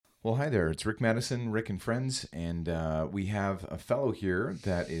Well, hi there. It's Rick Madison, Rick and Friends, and we have a fellow here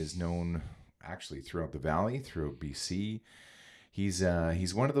that is known actually throughout the valley, throughout BC. He's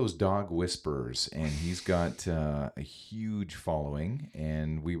one of those dog whisperers, and he's got a huge following.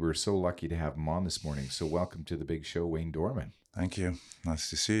 And we were so lucky to have him on this morning. So welcome to the big show, Wayne Dorman. Thank you.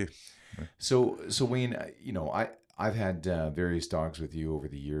 Nice to see you. So Wayne, I've had various dogs with you over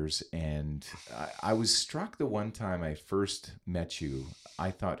the years, and I was struck the one time I first met you. I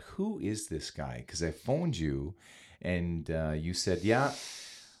thought, who is this guy? Because I phoned you, and you said, yeah.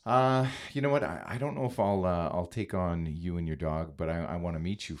 You know what? I don't know if I'll take on you and your dog, but I want to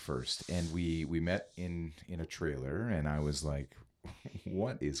meet you first. And we met in a trailer, and I was like,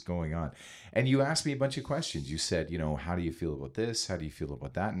 what is going on? And you asked me a bunch of questions. You said, how do you feel about this? How do you feel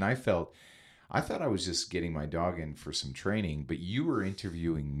about that? And I thought I was just getting my dog in for some training, but you were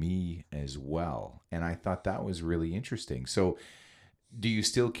interviewing me as well, and I thought that was really interesting. So, do you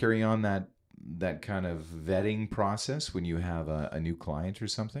still carry on that kind of vetting process when you have a new client or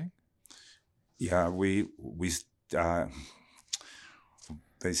something? Yeah, we uh,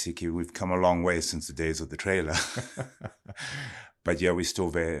 basically we've come a long way since the days of the trailer, but yeah, we still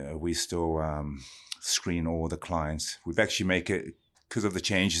screen all the clients. We've actually make it because of the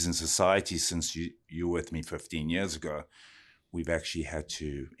changes in society since you were with me 15 years ago. We've actually had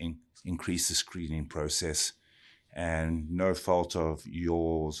to increase the screening process. And no fault of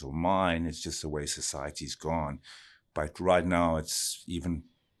yours or mine, it's just the way society's gone. But right now, it's even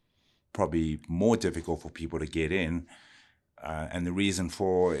probably more difficult for people to get in. And the reason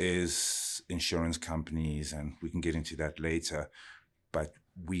for is insurance companies, and we can get into that later. But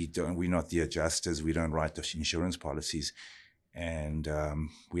we're not the adjusters, we don't write the insurance policies. And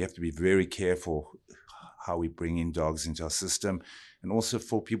we have to be very careful how we bring in dogs into our system, and also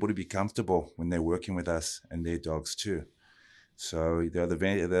for people to be comfortable when they're working with us and their dogs too. So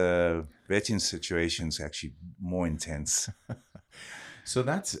the vetting situation is actually more intense. So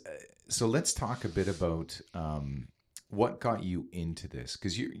that's so. Let's talk a bit about what got you into this,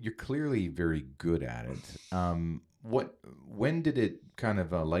 because you're clearly very good at it. When did it kind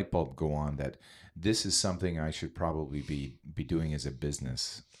of a light bulb go on that this is something I should probably be doing as a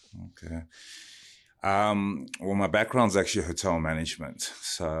business? Okay. Well, my background is actually hotel management.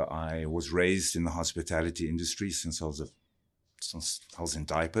 So I was raised in the hospitality industry since I was in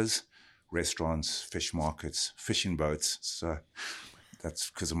diapers, restaurants, fish markets, fishing boats. So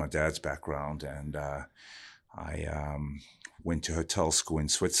that's because of my dad's background. And I went to hotel school in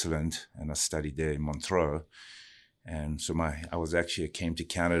Switzerland, and I studied there in Montreux. And so I came to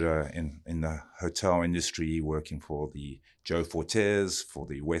Canada in the hotel industry, working for the Joe Fortes, for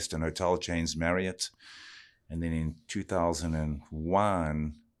the Western hotel chains, Marriott. And then in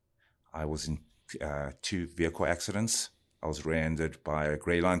 2001, I was in two vehicle accidents. I was rear-ended by a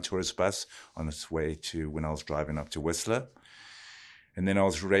Grey Line tourist bus on its way when I was driving up to Whistler. And then I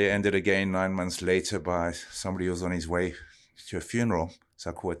was rear-ended again 9 months later by somebody who was on his way to a funeral. So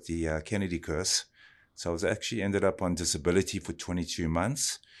I caught the Kennedy curse. So I was actually ended up on disability for 22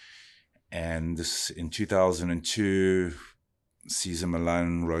 months. And in 2002, Caesar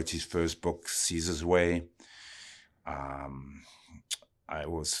Malone wrote his first book, Caesar's Way.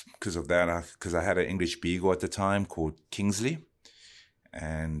 Because I had an English beagle at the time called Kingsley.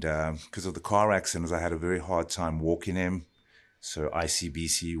 And because of the car accidents, I had a very hard time walking him. So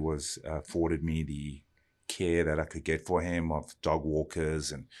ICBC afforded me the care that I could get for him of dog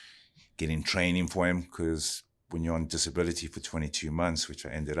walkers and getting training for him, because when you're on disability for 22 months, which I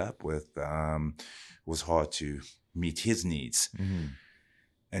ended up with, it was hard to meet his needs. Mm-hmm.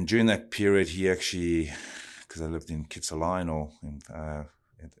 And during that period, he actually, because I lived in Kitsilano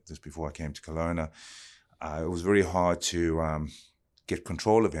just before I came to Kelowna, it was very hard to get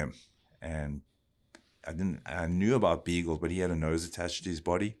control of him. And I knew about beagles, but he had a nose attached to his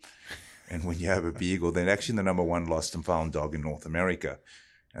body. And when you have a beagle, they're actually the number one lost and found dog in North America.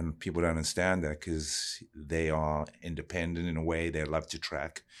 And people don't understand that because they are independent in a way. They love to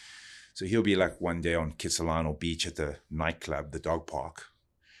track. So he'll be like one day on Kitsilano Beach at the nightclub, the dog park,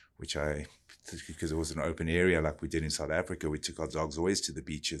 because it was an open area like we did in South Africa. We took our dogs always to the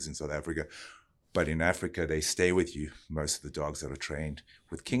beaches in South Africa. But in Africa, they stay with you, most of the dogs that are trained.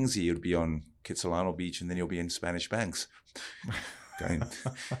 With Kingsley, you'll be on Kitsilano Beach, and then you'll be in Spanish Banks.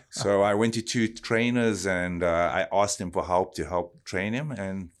 So I went to two trainers, and I asked them for help to help train him,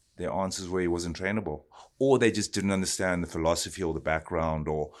 and their answers were he wasn't trainable. Or they just didn't understand the philosophy or the background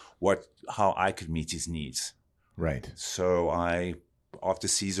or how I could meet his needs. Right. So after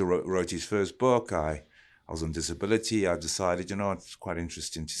Caesar wrote his first book, I was on disability. I decided, it's quite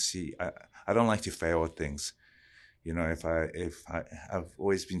interesting to see. I don't like to fail at things. I've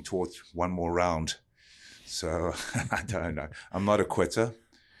always been taught one more round. So I don't know. I'm not a quitter,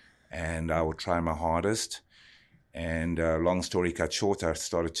 and I will try my hardest. And long story cut short, I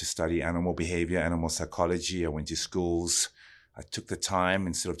started to study animal behavior, animal psychology. I went to schools. I took the time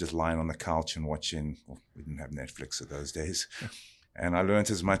instead of just lying on the couch and watching. Well, we didn't have Netflix at those days, and I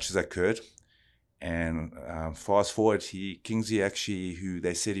learned as much as I could. And fast forward, Kingsley actually, who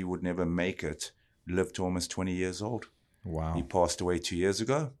they said he would never make it, lived to almost 20 years old. He Wow. passed away 2 years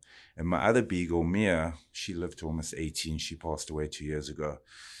ago. And my other beagle, Mia, she lived to almost 18. She passed away 2 years ago.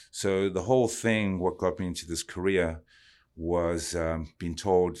 So the whole thing, what got me into this career, was being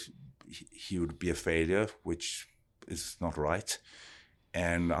told he would be a failure, which is not right.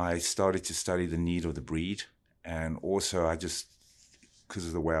 And I started to study the need of the breed. And also, because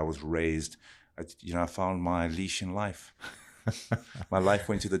of the way I was raised, I found my leash in life. My life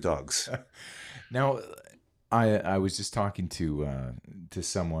went to the dogs. Now, I was just talking to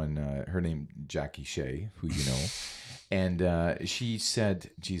someone, her name Jackie Shea, who you know, and she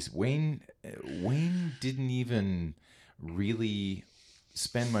said, "Geez, Wayne didn't even really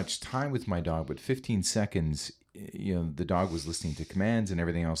spend much time with my dog, but 15 seconds, the dog was listening to commands and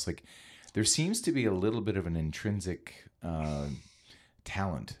everything else. Like, there seems to be a little bit of an intrinsic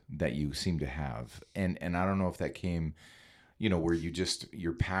talent that you seem to have, and I don't know if that came." Where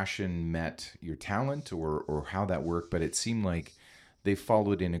your passion met your talent or how that worked, but it seemed like they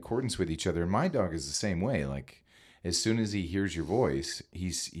followed in accordance with each other. And my dog is the same way. Like as soon as he hears your voice,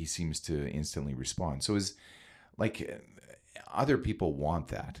 he seems to instantly respond. So is like other people want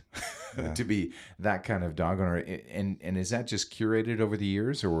that Yeah. to be that kind of dog owner. And is that just curated over the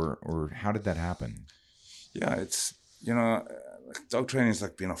years or how did that happen? Yeah, it's, dog training is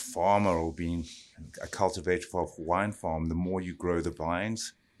like being a farmer or being a cultivator for a wine farm. The more you grow the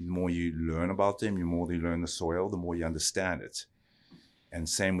vines, the more you learn about them, the more you learn the soil, the more you understand it. And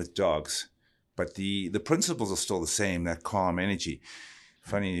same with dogs. But the principles are still the same, that calm energy.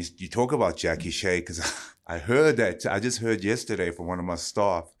 Funny, you talk about Jackie Shea, because I just heard yesterday from one of my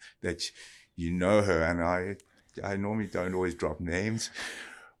staff that you know her, and I normally don't always drop names,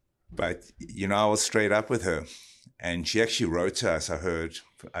 but, I was straight up with her. And she actually wrote to us. I heard,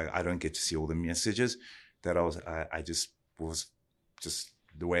 I don't get to see all the messages, that I just was just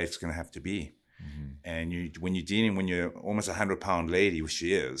the way it's going to have to be. Mm-hmm. And when you're almost 100-pound lady, which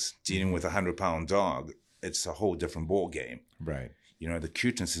she is, dealing with a 100-pound dog, it's a whole different ball game. Right. The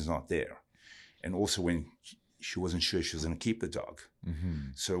cuteness is not there. And also when she wasn't sure she was going to keep the dog.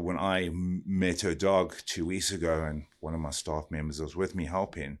 Mm-hmm. So when I met her dog 2 weeks ago, and one of my staff members was with me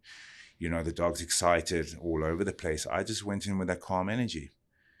helping, the dog's excited all over the place. I just went in with that calm energy.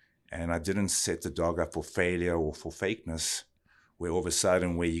 And I didn't set the dog up for failure or for fakeness, where all of a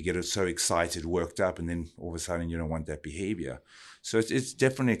sudden where you get so excited, worked up, and then all of a sudden you don't want that behavior. So it's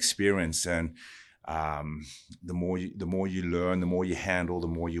definitely experience. And the more you learn, the more you handle, the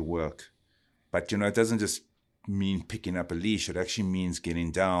more you work. But, it doesn't just mean picking up a leash. It actually means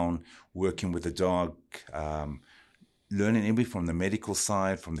getting down, working with the dog, learning everything from the medical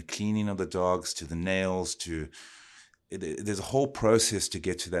side, from the cleaning of the dogs to the nails there's a whole process to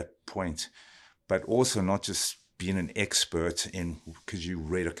get to that point, but also not just being an expert because you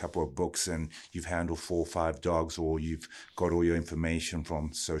read a couple of books and you've handled 4 or 5 dogs, or you've got all your information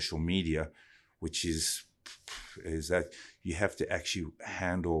from social media, which is that you have to actually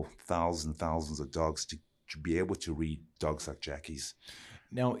handle thousands of dogs to be able to read dogs like Jackie's.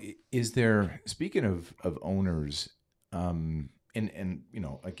 Now, is there, speaking of owners, and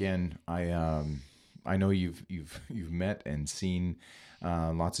again, I know you've met and seen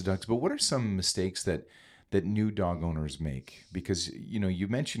lots of dogs, but what are some mistakes that new dog owners make? Because you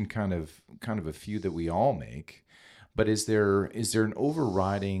mentioned kind of a few that we all make, but is there an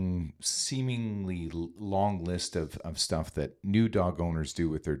overriding, seemingly long list of stuff that new dog owners do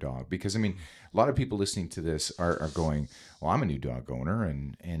with their dog? Because I mean, a lot of people listening to this are going, well, I'm a new dog owner,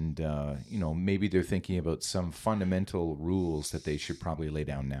 and maybe they're thinking about some fundamental rules that they should probably lay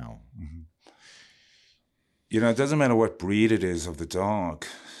down now. Mm-hmm. It doesn't matter what breed it is of the dog.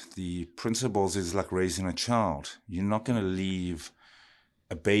 The principles is like raising a child. You're not going to leave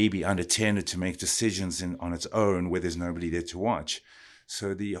a baby unattended to make decisions on its own where there's nobody there to watch.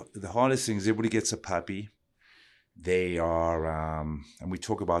 So the hardest thing is everybody gets a puppy. They are, and we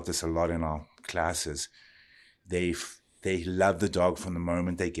talk about this a lot in our classes, they love the dog from the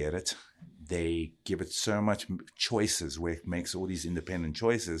moment they get it. They give it so much choices where it makes all these independent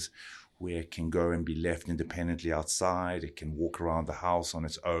choices, where it can go and be left independently outside. It can walk around the house on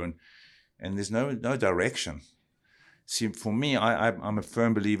its own, and there's no direction. See, for me, I'm a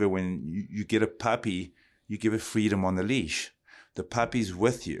firm believer when you get a puppy, you give it freedom on the leash. The puppy's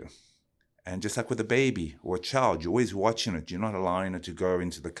with you. And just like with a baby or a child, you're always watching it. You're not allowing it to go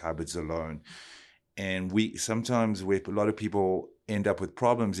into the cupboards alone. And sometimes where a lot of people end up with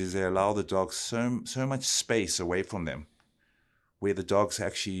problems is they allow the dog so much space away from them, where the dog's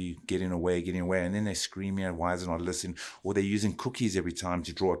actually getting away, and then they're screaming at why is it not listening, or they're using cookies every time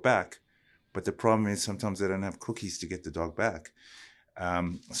to draw it back. But the problem is sometimes they don't have cookies to get the dog back.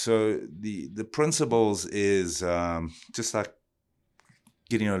 So the principles is just like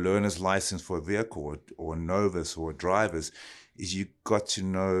getting a learner's license for a vehicle or a novice or a driver's, is you got to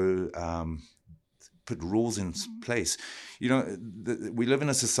know, put rules in place. You know, we live in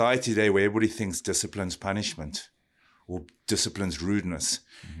a society today where everybody thinks discipline's punishment or discipline's rudeness.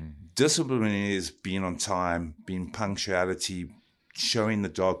 Mm-hmm. Discipline is being on time, being punctuality, showing the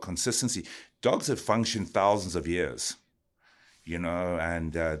dog consistency. Dogs have functioned thousands of years, you know,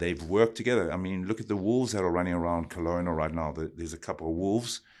 and they've worked together. I mean, look at the wolves that are running around Kelowna right now. There's a couple of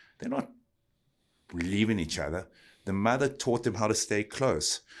wolves. They're not leaving each other. The mother taught them how to stay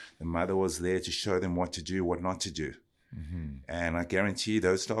close. The mother was there to show them what to do, what not to do. Mm-hmm. And I guarantee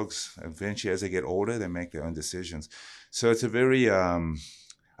those dogs, eventually as they get older, they make their own decisions. So it's a very, I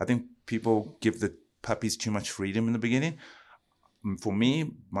think people give the puppies too much freedom in the beginning. For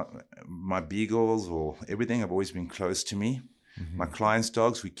me, my beagles or everything have always been close to me. Mm-hmm. My clients'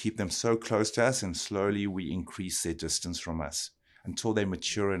 dogs, we keep them so close to us, and slowly we increase their distance from us until they're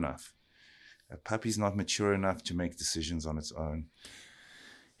mature enough. A puppy's not mature enough to make decisions on its own.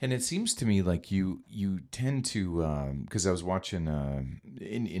 And it seems to me like you tend to, because I was watching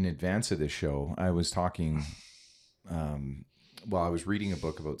in advance of this show, I was talking, I was reading a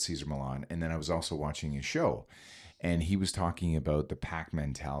book about Cesar Millan, and then I was also watching his show, and he was talking about the pack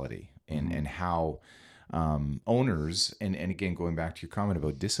mentality and, mm-hmm. and how owners, and again, going back to your comment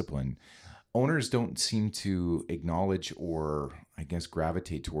about discipline, owners don't seem to acknowledge or, I guess,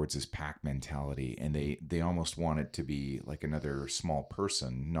 gravitate towards this pack mentality, and they almost want it to be like another small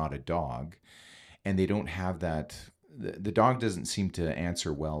person, not a dog, and they don't have that. The dog doesn't seem to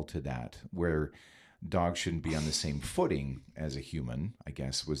answer well to that, where dogs shouldn't be on the same footing as a human, I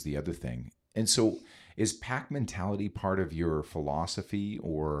guess, was the other thing. And so is pack mentality part of your philosophy,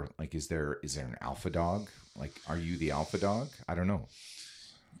 or like is there an alpha dog? Like, are you the alpha dog? I don't know.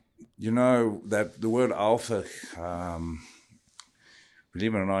 You know, that the word alpha,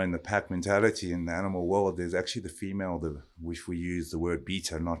 believe it or not, in the pack mentality in the animal world, there's actually the female, which we use the word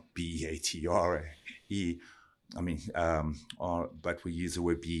beta, not B-A-T-R-E. But we use the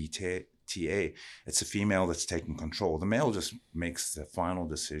word B-E-T-A. It's a female that's taking control. The male just makes the final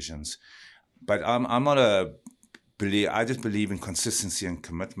decisions. But I'm not I just believe in consistency and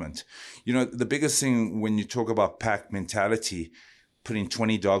commitment. You know, the biggest thing when you talk about pack mentality, putting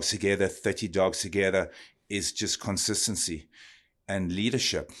 20 dogs together, 30 dogs together, is just consistency and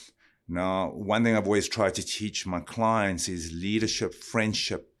leadership. Now, one thing I've always tried to teach my clients is leadership,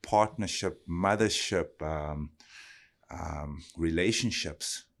 friendship, partnership, mothership,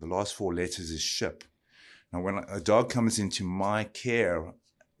 relationships. The last 4 letters is ship. Now, when a dog comes into my care,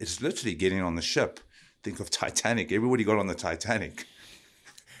 it's literally getting on the ship. Think of Titanic. Everybody got on the Titanic.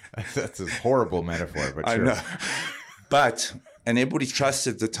 That's a horrible metaphor, but sure. I know. And everybody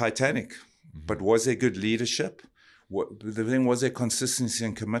trusted the Titanic. Mm-hmm. But was there good leadership? The thing was there consistency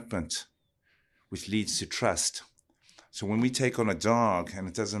and commitment, which leads to trust. So when we take on a dog, and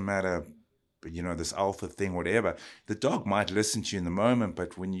it doesn't matter, you know, this alpha thing, whatever, the dog might listen to you in the moment,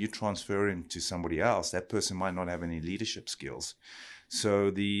 but when you transfer him to somebody else, that person might not have any leadership skills. So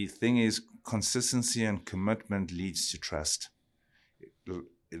the thing is, consistency and commitment leads to trust.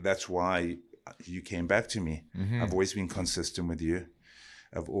 That's why you came back to me. Mm-hmm. I've always been consistent with you.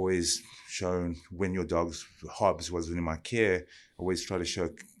 I've always shown, when your dog's Hobbs was in my care, I always try to show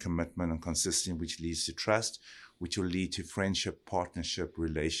commitment and consistency, which leads to trust, which will lead to friendship, partnership,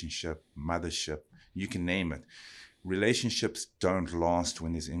 relationship, mothership. You can name it. Relationships don't last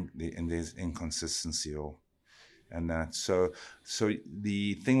when there's inconsistency and that. So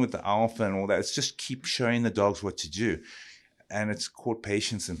the thing with the alpha and all that, it's just keep showing the dogs what to do. And it's called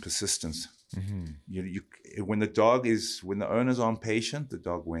patience and persistence. Mm-hmm. When the owners aren't patient, the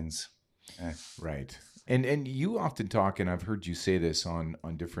dog wins. Right. And you often talk, and I've heard you say this on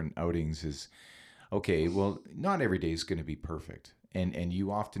different outings, is, okay, well, not every day is going to be perfect. And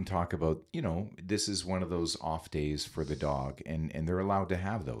you often talk about, you know, this is one of those off days for the dog, and they're allowed to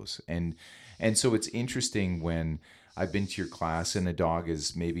have those. And so it's interesting when I've been to your class and a dog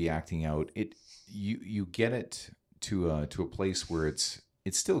is maybe acting out, you get it to a place where it's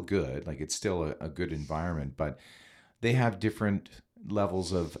still good, like it's still a good environment, but they have different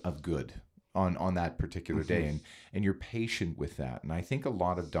levels of good. on that particular day, and you're patient with that. And I think a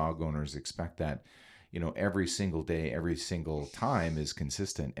lot of dog owners expect that, every single day, every single time is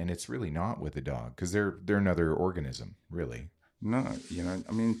consistent, and it's really not with a dog because they're another organism, really. No,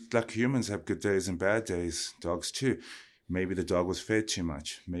 I mean, like humans have good days and bad days, dogs too. Maybe the dog was fed too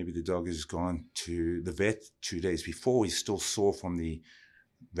much. Maybe the dog has gone to the vet 2 days before. He's still sore from the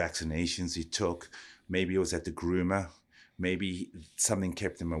vaccinations he took. Maybe it was at the groomer. Maybe something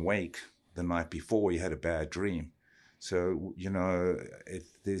kept him awake the night before. He had a bad dream. So,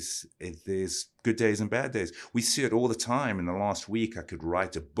 there's good days and bad days. We see it all the time. In the last week, I could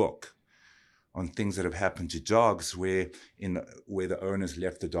write a book on things that have happened to dogs where the owners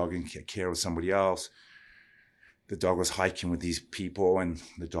left the dog in care of somebody else. The dog was hiking with these people and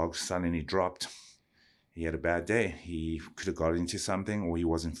the dog suddenly dropped. He had a bad day. He could have got into something or he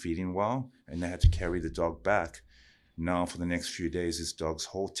wasn't feeding well and they had to carry the dog back. Now for the next few days, this dog's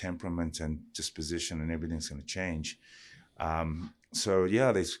whole temperament and disposition and everything's going to change.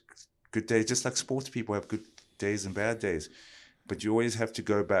 There's good days. Just like sports people have good days and bad days. But you always have to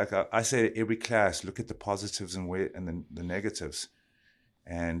go back. I say every class, look at the positives and the negatives.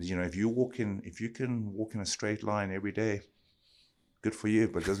 And, if you can walk in a straight line every day, good for you,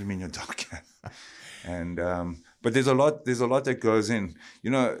 but it doesn't mean your dog can. And, but there's a lot that goes in,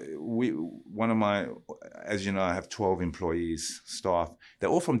 as you know, I have 12 employees, staff, they're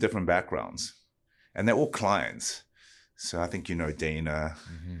all from different backgrounds and they're all clients. So I think, Dana,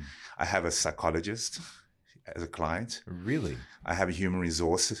 I have a psychologist as a client. Really? I have a human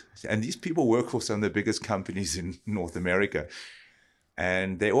resources. And these people work for some of the biggest companies in North America.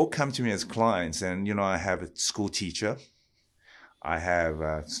 And they all come to me as clients. And, I have a school teacher. I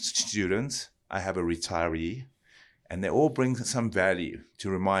have students. I have a retiree. And they all bring some value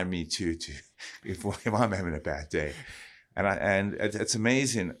to remind me if I'm having a bad day. And it's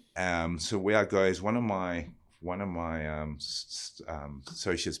amazing. So where I go is one of my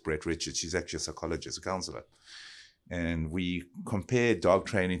associates, Brett Richards, she's actually a psychologist, a counselor. And we compare dog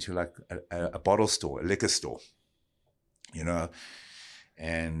training to like a bottle store, a liquor store,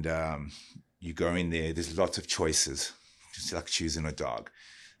 and you go in there's lots of choices, just like choosing a dog.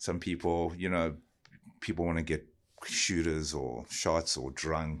 Some people, people want to get shooters or shots or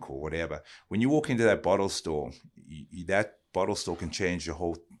drunk or whatever. When you walk into that bottle store, that bottle store can change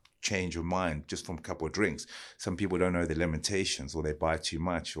your mind just from a couple of drinks. Some people don't know the limitations or they buy too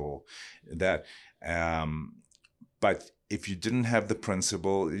much or that. But if you didn't have the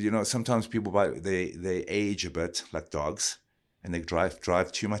principle, sometimes people they age a bit like dogs and they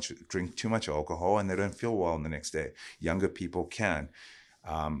drive too much, drink too much alcohol and they don't feel well the next day. Younger people can.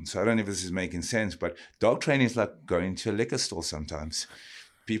 So I don't know if this is making sense, but dog training is like going to a liquor store sometimes.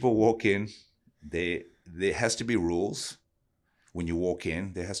 People walk in, there has to be rules. When you walk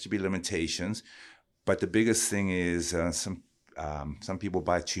in, there has to be limitations. But the biggest thing is some people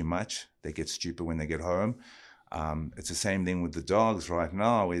buy too much. They get stupid when they get home. It's the same thing with the dogs right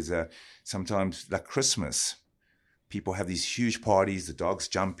now is sometimes like Christmas, people have these huge parties. The dogs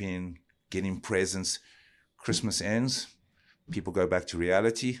jump in, getting presents. Christmas ends. People go back to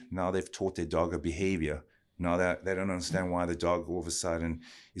reality. Now they've taught their dog a behavior. Now that they don't understand why the dog all of a sudden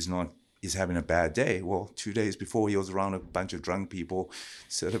is having a bad day. Well, 2 days before he was around a bunch of drunk people,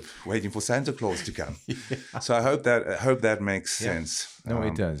 sort of waiting for Santa Claus to come. Yeah. So I hope that makes sense. No,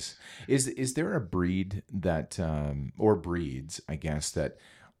 it does. Is there a breed that or breeds, I guess, that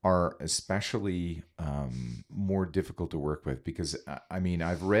are especially more difficult to work with? Because I mean,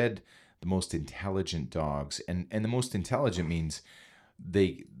 I've read the most intelligent dogs, and the most intelligent means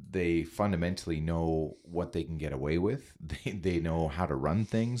they fundamentally know what they can get away with. They know how to run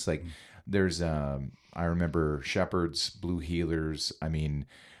things. Like there's I remember shepherds, blue heelers. I mean,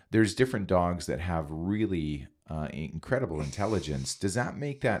 there's different dogs that have really incredible intelligence. Does that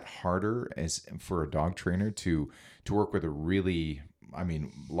make that harder as for a dog trainer to work with a really, I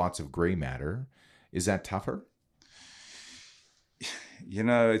mean, lots of gray matter? Is that tougher?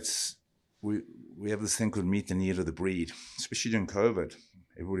 It's we have this thing called meet the need of the breed, especially during COVID.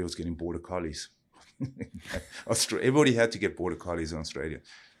 Everybody was getting border collies. Everybody had to get border collies in Australia.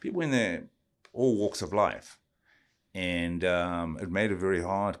 People in there, all walks of life. And it made it very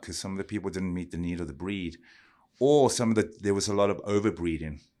hard because some of the people didn't meet the need of the breed. Or there was a lot of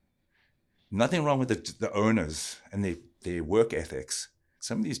overbreeding. Nothing wrong with the owners and their work ethics.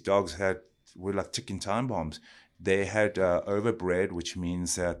 Some of these dogs were like ticking time bombs. They had overbred, which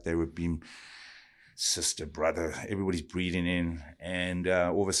means that they were being sister, brother, everybody's breeding in, and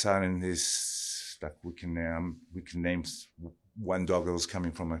all of a sudden there's like we can name one dog that was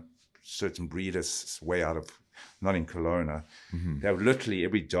coming from a certain breed that's way out of not in Kelowna. Mm-hmm. They were literally,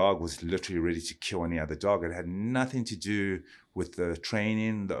 every dog was literally ready to kill any other dog. It had nothing to do with the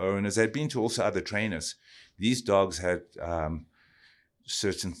training, the owners. They'd been to also other trainers. These dogs had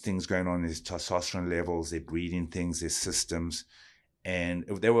certain things going on, their testosterone levels, their breeding things, their systems, and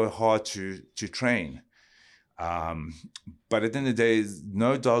they were hard to train. But at the end of the day,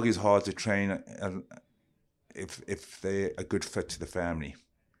 no dog is hard to train if they're a good fit to the family,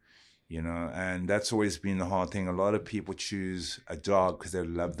 and that's always been the hard thing. A lot of people choose a dog because they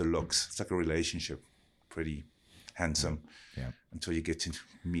love the looks. It's like a relationship, pretty handsome, until you get to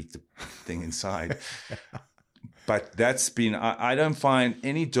meet the thing inside. But that's been, I don't find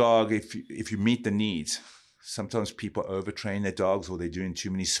any dog, if you meet the needs. Sometimes people overtrain their dogs, or they're doing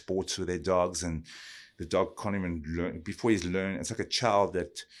too many sports with their dogs, and the dog can't even learn. Before he's learned, it's like a child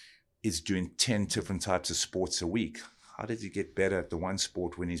that is doing 10 different types of sports a week. How did he get better at the one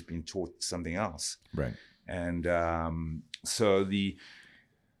sport when he's been taught something else? Right. And so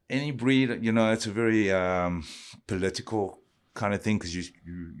any breed, it's a very political kind of thing, because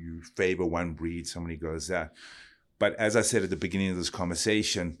you favor one breed, somebody goes that. But as I said at the beginning of this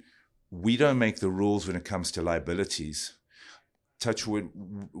conversation, we don't make the rules when it comes to liabilities. Touch wood,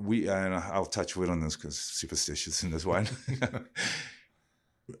 and I'll touch wood on this because superstitious in this one.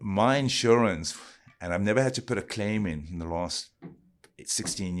 My insurance, and I've never had to put a claim in the last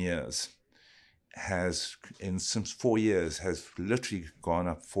 16 years, has, in some 4 years, has literally gone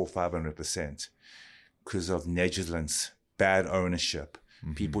up 400-500% because of negligence, bad ownership,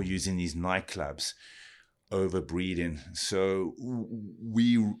 people using these nightclubs, overbreeding. So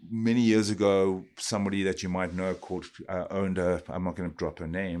many years ago, somebody that you might know owned I'm not going to drop her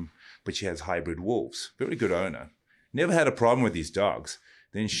name, but she has hybrid wolves. Very good owner. Never had a problem with these dogs.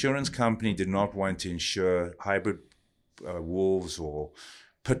 The insurance company did not want to insure hybrid wolves or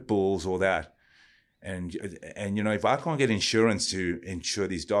pit bulls or that. And if I can't get insurance to insure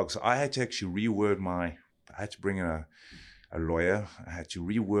these dogs, I had to actually I had to bring in a lawyer. I had to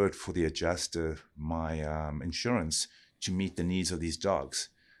reword for the adjuster my insurance to meet the needs of these dogs.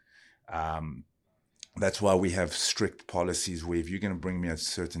 That's why we have strict policies where if you're going to bring me a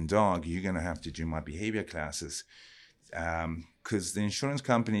certain dog, you're going to have to do my behavior classes. Because the insurance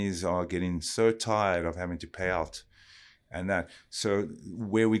companies are getting so tired of having to pay out and that. So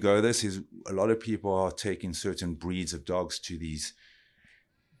where we go this is a lot of people are taking certain breeds of dogs to these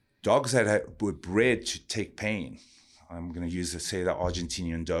dogs that were bred to take pain. I'm going to say the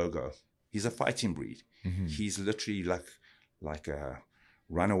Argentinian Dogo. He's a fighting breed. Mm-hmm. He's literally like a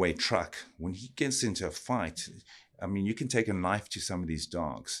runaway truck. When he gets into a fight, I mean, you can take a knife to some of these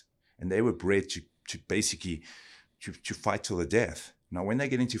dogs, and they were bred to basically to fight till the death. Now, when they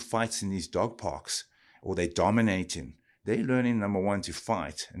get into fights in these dog parks, or they're dominating, they're learning, number one, to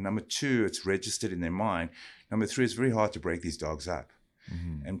fight, and number two, it's registered in their mind. Number three, it's very hard to break these dogs up.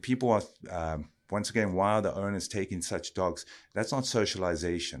 Mm-hmm. And people are, once again, why are the owners taking such dogs? That's not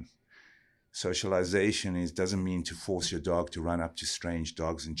socialization. Socialization doesn't mean to force your dog to run up to strange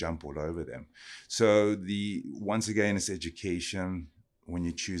dogs and jump all over them. So once again, it's education. When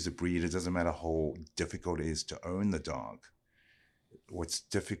you choose a breed, it doesn't matter how difficult it is to own the dog. What's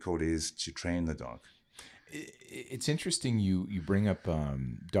difficult is to train the dog. It's interesting you bring up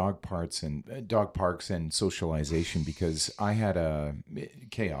dog parks and socialization, because I had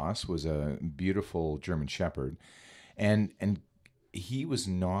Chaos was a beautiful German Shepherd, and he was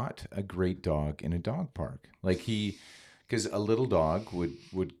not a great dog in a dog park. Because a little dog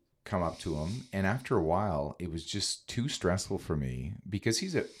would come up to him, and after a while it was just too stressful for me, because he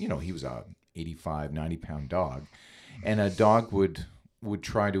was a 85, 90-pound dog, and a dog would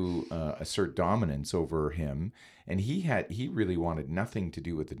try to assert dominance over him, and he really wanted nothing to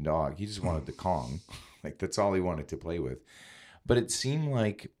do with the dog. He just wanted the Kong. That's all he wanted to play with. But it seemed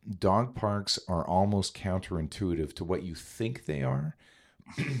like dog parks are almost counterintuitive to what you think they are.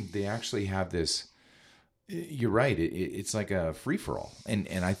 They actually have this, you're right, it's like a free-for-all. And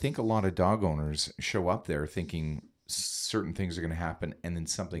I think a lot of dog owners show up there thinking certain things are going to happen, and then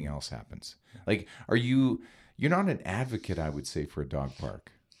something else happens. You're not an advocate, I would say, for a dog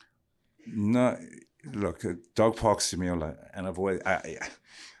park. No, look, dog parks to me are like, and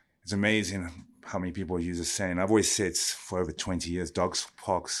it's amazing how many people use the saying. I've always said for over 20 years, dog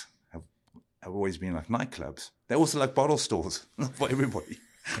parks have always been like nightclubs. They're also like bottle stores for everybody.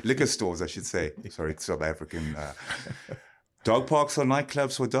 Liquor stores, I should say. Sorry, South African. Dog parks are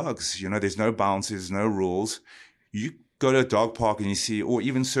nightclubs for dogs. There's no bounces, no rules. You go to a dog park and you see, or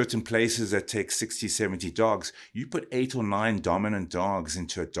even certain places that take 60, 70 dogs, you put 8 or 9 dominant dogs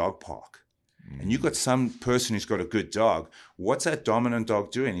into a dog park. And you got some person who's got a good dog. What's that dominant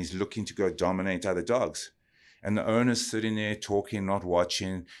dog doing? He's looking to go dominate other dogs. and the owner's sitting there talking, not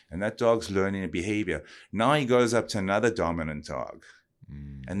watching, and that dog's learning a behavior. Now he goes up to another dominant dog,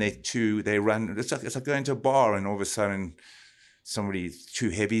 and they run. It's like going to a bar, and all of a sudden,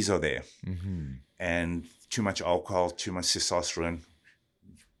 two heavies are there, and too much alcohol, too much testosterone,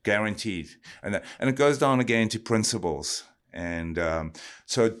 guaranteed, and it goes down again to principles. And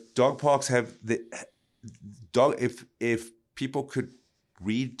so dog parks have the dog. If people could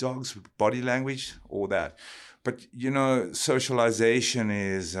read dogs' body language, all that. But, socialization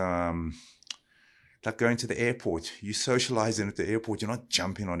is like going to the airport. You socializing at the airport. You're not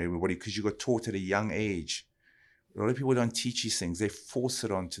jumping on everybody because you got taught at a young age. A lot of people don't teach these things. They force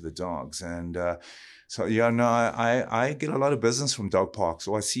it onto the dogs. And I get a lot of business from dog parks.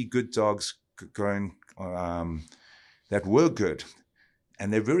 Or I see good dogs going that were good.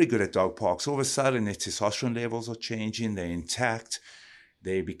 And they're very good at dog parks. All of a sudden, their testosterone levels are changing. They're intact.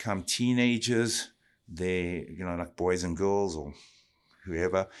 They become teenagers. They, like boys and girls or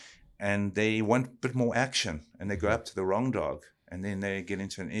whoever, and they want a bit more action, and they go up to the wrong dog, and then they get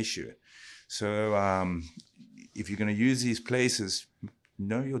into an issue. So if you're going to use these places,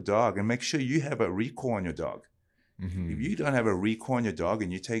 know your dog and make sure you have a recall on your dog. If you don't have a recall on your dog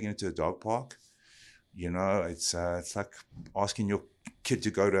and you're taking it to a dog park, it's like asking your kid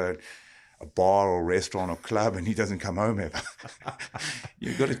to go to a bar or restaurant or club and he doesn't come home ever.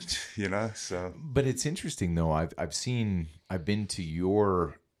 You've got to, so. But it's interesting though. I've been to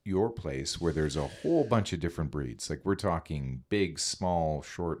your place where there's a whole bunch of different breeds. Like we're talking big, small,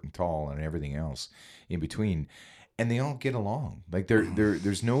 short and tall and everything else in between. And they all get along. Like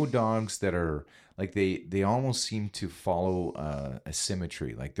there's no dogs that are like, they almost seem to follow a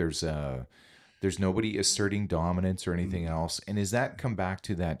symmetry. Like there's nobody asserting dominance or anything else. And does that come back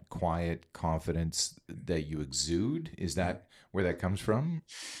to that quiet confidence that you exude? Is that where that comes from?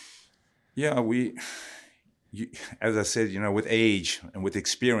 Yeah, as I said, with age and with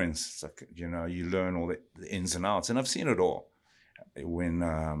experience, it's like, you learn all the ins and outs. And I've seen it all. When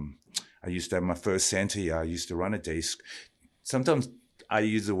I used to have my first center here, I used to run a day. Sometimes I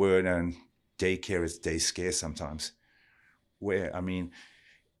use the word daycare is day scare sometimes. Where,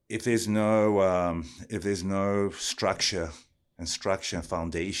 if there's no structure and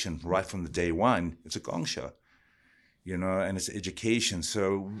foundation right from the day one, it's a gong show, and it's education.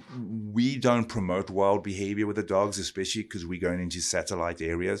 So we don't promote wild behavior with the dogs, especially because we're going into satellite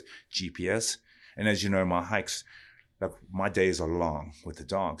areas, GPS. And as you know, my hikes, like my days are long with the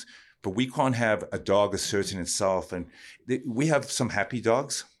dogs, but we can't have a dog asserting itself. And we have some happy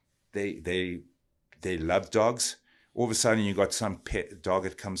dogs. They love dogs. All of a sudden, you got some pet dog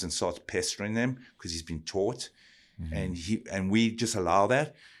that comes and starts pestering them because he's been taught, and we just allow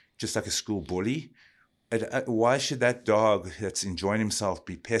that, just like a school bully. Why should that dog that's enjoying himself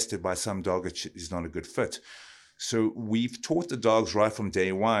be pestered by some dog that is not a good fit? So we've taught the dogs right from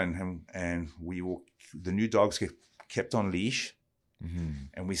day one, and the new dogs get kept on leash,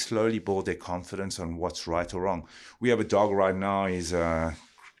 and we slowly build their confidence on what's right or wrong. We have a dog right now. He's a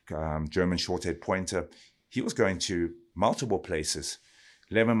German short-haired pointer. He was going to multiple places,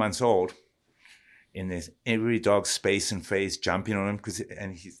 11 months old, in this every dog's space and face, jumping on him.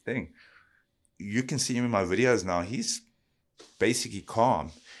 And his thing, you can see him in my videos now. He's basically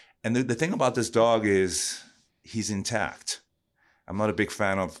calm. And the thing about this dog is he's intact. I'm not a big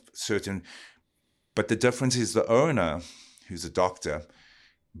fan of but the difference is the owner, who's a doctor,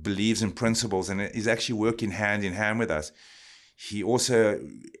 believes in principles and is actually working hand in hand with us. He also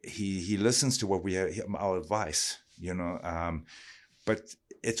he listens to what our advice, but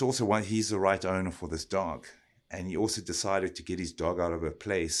it's also why he's the right owner for this dog. And he also decided to get his dog out of a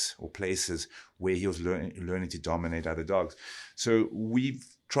place or places where he was learning to dominate other dogs. So we've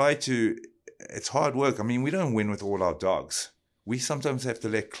tried to, it's hard work. We don't win with all our dogs. We sometimes have to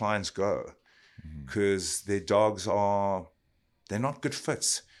let clients go because their dogs they're not good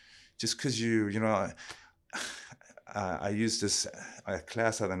fits. Just because I used this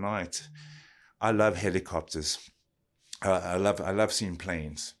class the other night. I love helicopters. I love seeing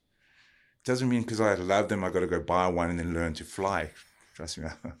planes. Doesn't mean because I love them, I got to go buy one and then learn to fly. Trust me,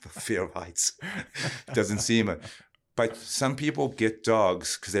 I have a fear of heights. Doesn't seem it. But some people get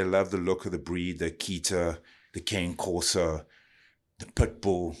dogs because they love the look of the breed, the Akita, the Cane Corso, the Pit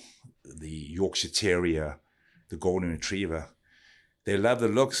Bull, the Yorkshire Terrier, the Golden Retriever. They love the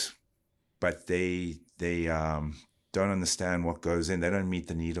looks, but they don't understand what goes in. They don't meet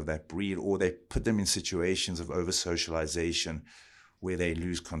the need of that breed, or they put them in situations of over-socialization where they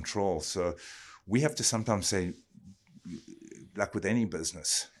lose control. So we have to sometimes say, like with any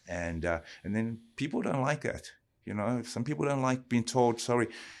business, and then people don't like that. Some people don't like being told, sorry,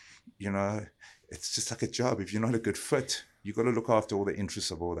 it's just like a job. If you're not a good fit, you got to look after all the interests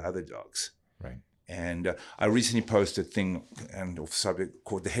of all the other dogs. Right. And I recently posted a thing and off subject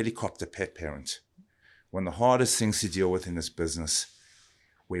called the helicopter pet parent. One of the hardest things to deal with in this business,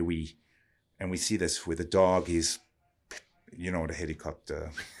 where we see this where the dog is, the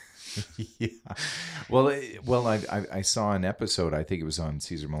helicopter. Yeah. Well, I saw an episode. I think it was on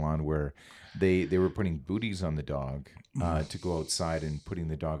Cesar Millan where they were putting booties on the dog to go outside and putting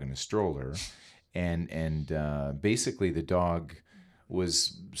the dog in a stroller, and basically the dog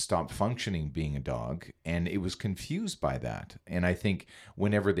was stopped functioning being a dog, and it was confused by that. And I think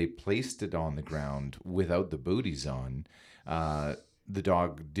whenever they placed it on the ground without the booties on, the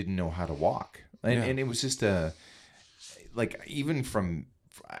dog didn't know how to walk, and it was just like even from.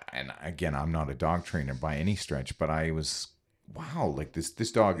 And again, I'm not a dog trainer by any stretch, but I was, wow, like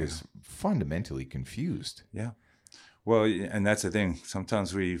this dog is fundamentally confused. Yeah. Well, and that's the thing.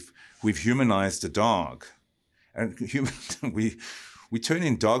 Sometimes we've humanized the dog, and we turn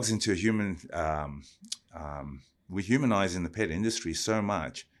in dogs into a human. We humanize in the pet industry so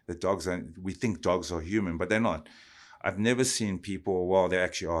much that we think dogs are human, but they're not. I've never seen people. Well, there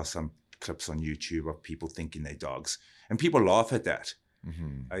actually are some clips on YouTube of people thinking they're dogs, and people laugh at that.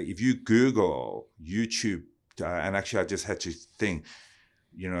 Mm-hmm. If you Google YouTube, and actually I just had to think,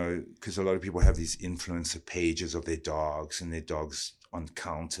 because a lot of people have these influencer pages of their dogs and their dogs on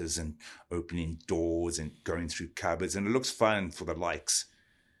counters and opening doors and going through cupboards, and it looks fun for the likes.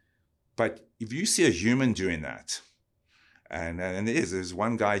 But if you see a human doing that, and there's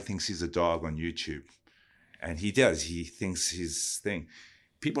one guy thinks he's a dog on YouTube, and he thinks his thing.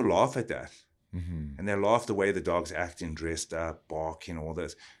 People laugh at that. Mm-hmm. And they laugh the way the dog's acting, dressed up, barking, all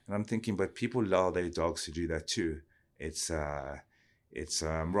this. And I'm thinking, but people allow their dogs to do that too. It's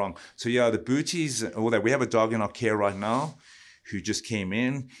wrong. So yeah, the booties, all that. We have a dog in our care right now who just came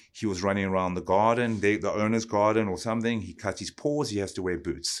in. He was running around the garden, the owner's garden or something. He cut his paws. He has to wear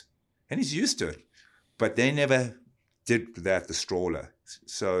boots. And he's used to it. But they never did that, the stroller.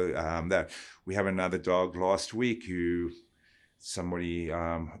 So that we have another dog last week who... Somebody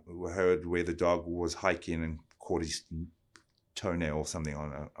heard where the dog was hiking and caught his toenail or something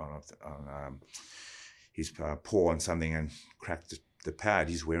on his paw on something and cracked the pad.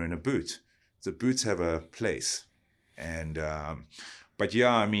 He's wearing a boot. The boots have a place. And but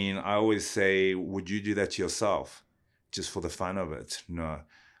yeah, I mean, I always say, would you do that to yourself just for the fun of it? No,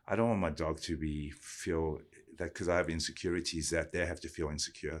 I don't want my dog to feel that, because I have insecurities, that they have to feel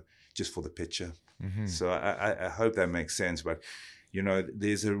insecure just for the picture. Mm-hmm. So I hope that makes sense. But,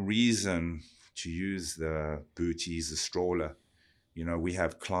 there's a reason to use the booties, the stroller. We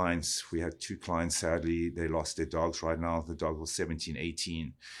have clients. We had 2 clients, sadly. They lost their dogs right now. The dog was 17,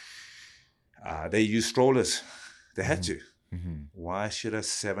 18. They use strollers. They had to. Mm-hmm. Why should a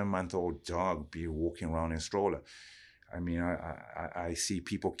 7-month-old dog be walking around in a stroller? I mean, I see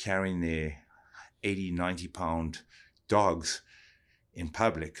people carrying their 80, 90-pound dogs in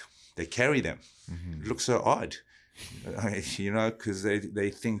public. They carry them. Mm-hmm. It looks so odd, because they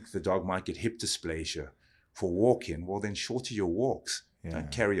think the dog might get hip dysplasia for walking. Well, then shorten your walks. Yeah.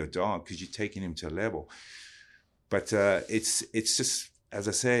 Don't carry your dog because you're taking him to a level. But it's just, as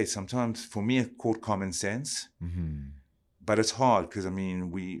I say, sometimes for me it called common sense. Mm-hmm. But it's hard because, I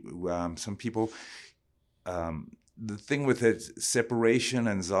mean, some people... the thing with it, separation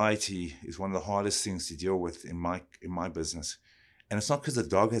anxiety is one of the hardest things to deal with in my business. And it's not because the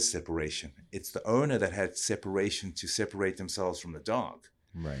dog has separation. It's the owner that had separation to separate themselves from the dog.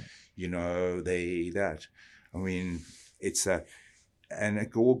 Right. I mean, it's that. And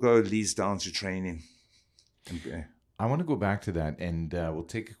it all leads down to training. I want to go back to that, and we'll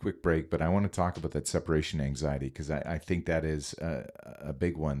take a quick break, but I want to talk about that separation anxiety, because I think that is a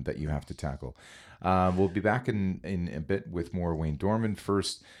big one that you have to tackle. We'll be back in a bit with more Wayne Dorman.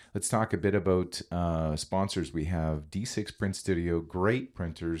 First, let's talk a bit about sponsors. We have D6 Print Studio, great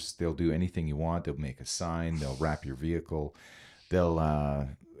printers. They'll do anything you want. They'll make a sign. They'll wrap your vehicle. They'll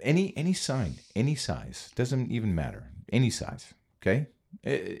any sign, any size. Doesn't even matter. Any size, okay?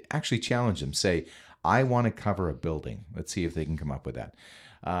 Actually challenge them. Say, I want to cover a building. Let's see if they can come up with that.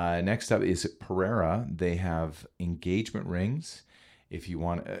 Next up is Pereira. They have engagement rings. If you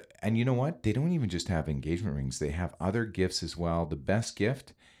want, and you know what? They don't even just have engagement rings. They have other gifts as well. The best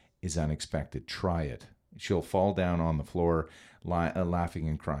gift is unexpected. Try it. She'll fall down on the floor laughing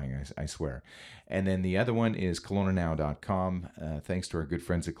and crying, I swear. And then the other one is KelownaNow.com. Thanks to our good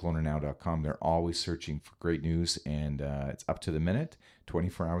friends at KelownaNow.com. They're always searching for great news, and it's up to the minute,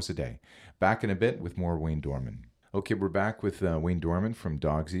 24 hours a day. Back in a bit with more Wayne Dorman. Okay, we're back with Wayne Dorman from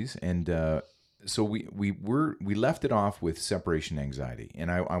Dogsies. And so we left it off with separation anxiety,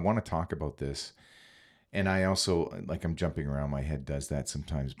 and I want to talk about this. And I also, like, I'm jumping around, my head does that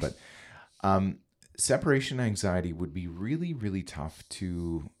sometimes, but um, separation anxiety would be really, really tough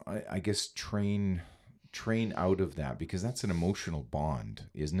to, I guess, train out of that, because that's an emotional bond,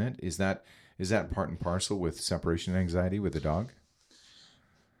 isn't it? Is that part and parcel with separation anxiety with a dog?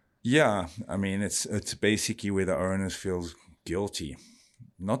 Yeah, I mean, it's basically where the owner feels guilty,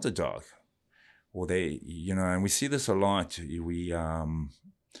 not the dog. Or they, and we see this a lot.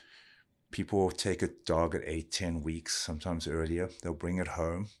 People take a dog at 8, 10 weeks, sometimes earlier. They'll bring it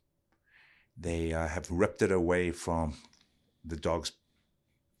home. They have ripped it away from the dog's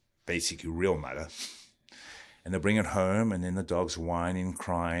basically real mother. And they bring it home, and then the dog's whining,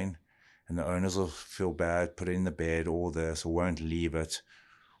 crying, and the owners will feel bad, put it in the bed, all this, or won't leave it.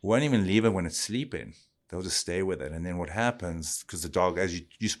 Won't even leave it when it's sleeping. They'll just stay with it. And then what happens, because the dog, as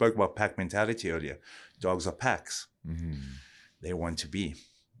you spoke about pack mentality earlier, dogs are packs. Mm-hmm. They want to be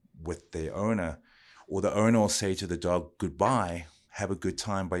with their owner, or the owner will say to the dog, goodbye, have a good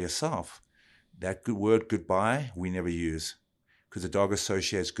time by yourself. That good word, goodbye, we never use, because the dog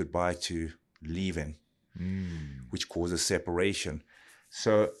associates goodbye to leaving, which causes separation.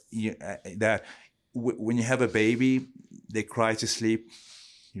 So when you have a baby, they cry to sleep,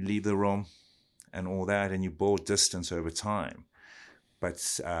 you leave the room and all that, and you build distance over time.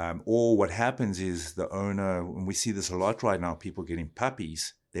 But or what happens is the owner, and we see this a lot right now, people getting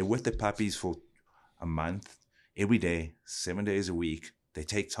puppies, they're with the puppies for a month, every day, 7 days a week. They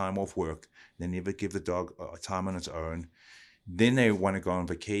take time off work. They never give the dog time on its own. Then they want to go on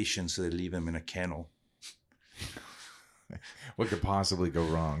vacation, so they leave them in a kennel. What could possibly go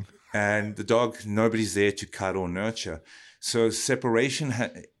wrong? And the dog, nobody's there to cuddle or nurture. So separation,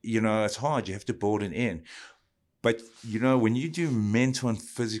 it's hard. You have to build it in. But, when you do mental and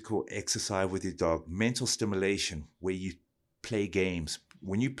physical exercise with your dog, mental stimulation, where you play games,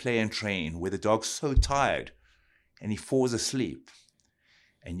 when you play and train, where the dog's so tired and he falls asleep,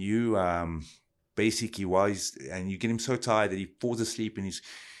 and you basically, you get him so tired that he falls asleep in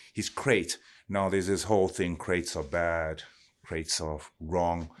his crate. Now there's this whole thing, crates are bad, crates are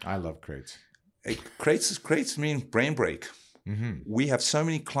wrong. I love crates. Crates mean brain break. Mm-hmm. We have so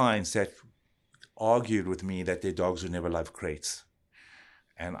many clients that argued with me that their dogs would never love crates.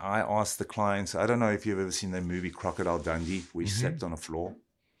 And I asked the clients, I don't know if you've ever seen the movie Crocodile Dundee, where he slept on a floor.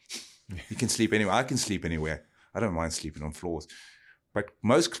 You can sleep anywhere. I can sleep anywhere. I don't mind sleeping on floors. But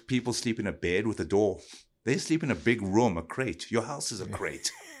most people sleep in a bed with a door. They sleep in a big room, a crate. Your house is a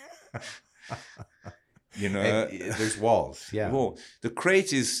crate. There's walls. Yeah. Well, the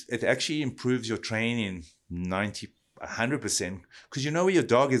crate it actually improves your training 100%, because you know where your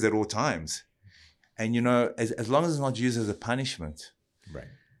dog is at all times. And, as long as it's not used as a punishment. Right.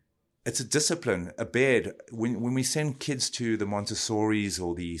 It's a discipline, a bed. When we send kids to the Montessori's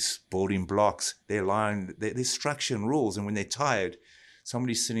or these building blocks, there's structure and rules. And when they're tired,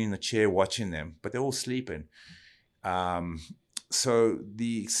 somebody's sitting in the chair watching them, but they're all sleeping. So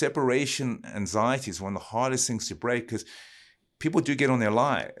the separation anxiety is one of the hardest things to break, because people do get on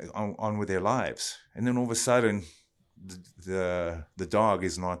with their lives. And then all of a sudden, the dog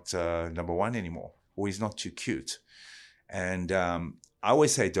is not number one anymore, or he's not too cute. And I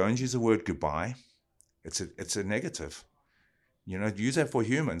always say, don't use the word goodbye. It's a negative. Use that for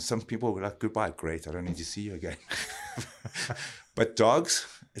humans. Some people are like, goodbye, great, I don't need to see you again. But dogs,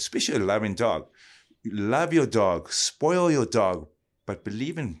 especially a loving dog, love your dog, spoil your dog, but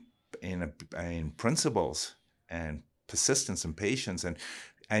believe in principles and persistence and patience. And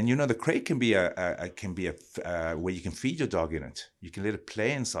the crate can be where you can feed your dog in it. You can let it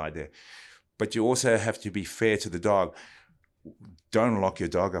play inside there. But you also have to be fair to the dog. Don't lock your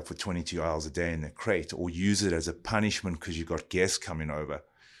dog up for 22 hours a day in the crate, or use it as a punishment because you've got guests coming over.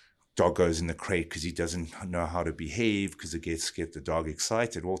 Dog goes in the crate because he doesn't know how to behave, because it get the dog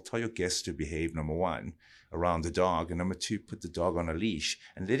excited. Well, tell your guests to behave, number one, around the dog. And number two, put the dog on a leash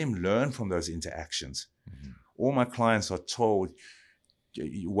and let him learn from those interactions. Mm-hmm. All my clients are told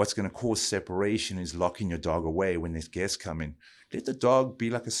what's going to cause separation is locking your dog away when there's guests coming. Let the dog be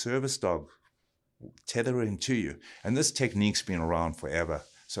like a service dog. Tether him to you. And this technique's been around forever.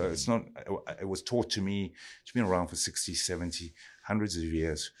 So it's not, it was taught to me, it's been around for 60, 70, hundreds of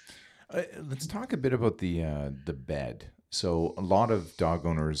years. Let's talk a bit about the bed. So a lot of dog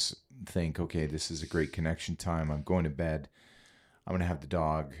owners think, okay, this is a great connection time. I'm going to bed. I'm going to have the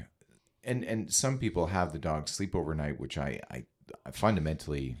dog. And some people have the dog sleep overnight, which I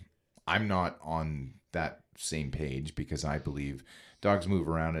fundamentally, I'm not on that same page, because I believe dogs move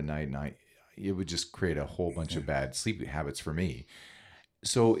around at night, and it would just create a whole bunch of bad sleep habits for me.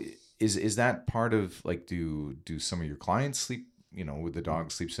 So Is that part of like do some of your clients sleep, with the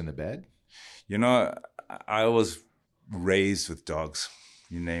dog sleeps in the bed? You know, I was raised with dogs.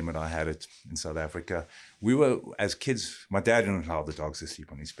 You name it, I had it in South Africa. We were, as kids, my dad didn't allow the dogs to sleep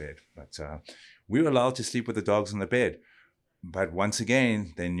on his bed, but we were allowed to sleep with the dogs on the bed. But once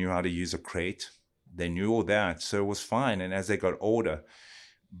again, they knew how to use a crate. They knew all that, so it was fine. And as they got older,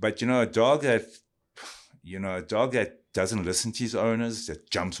 but a dog that doesn't listen to his owners, that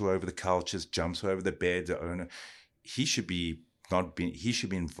jumps all over the couches, jumps all over the bed, the owner, he should be not be. He should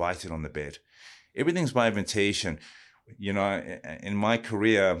be invited on the bed. Everything's by invitation. In my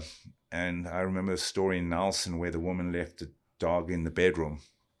career, and I remember a story in Nelson where the woman left the dog in the bedroom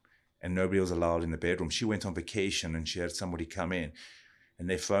and nobody was allowed in the bedroom. She went on vacation and she had somebody come in and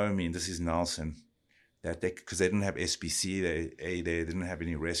they phoned me, and this is Nelson, because they didn't have SPC, they didn't have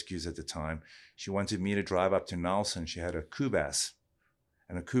any rescues at the time. She wanted me to drive up to Nelson. She had a Kubas,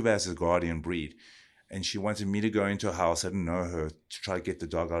 and a Kubas is a guardian breed. And she wanted me to go into a house, I didn't know her, to try to get the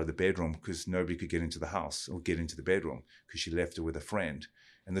dog out of the bedroom because nobody could get into the house or get into the bedroom because she left it with a friend.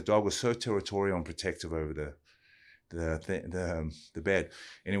 And the dog was so territorial and protective over the bed.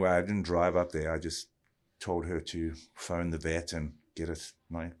 Anyway, I didn't drive up there. I just told her to phone the vet and get a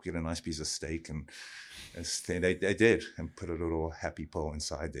nice piece of steak, and they did, and put a little happy pill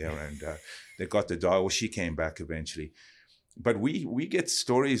inside there, and they got the dog. Well, she came back eventually. But we get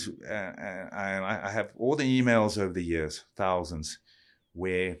stories, and I have all the emails over the years, thousands,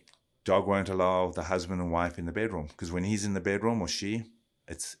 where dog won't allow the husband and wife in the bedroom because when he's in the bedroom or she,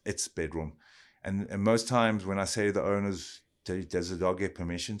 it's bedroom. And most times when I say to the owners, does the dog get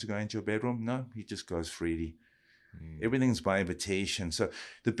permission to go into your bedroom? No, he just goes freely. Everything's by invitation. So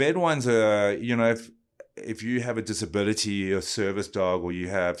the bed ones are, if you have a disability, a service dog, or you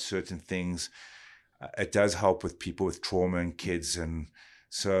have certain things, it does help with people with trauma and kids. And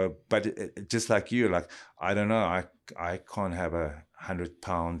so, but just like you, like, I don't know, I can't have a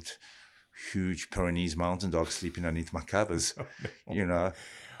 100-pound huge Pyrenees mountain dog sleeping underneath my covers,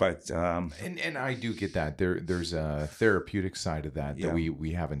 but, and I do get that there's a therapeutic side of that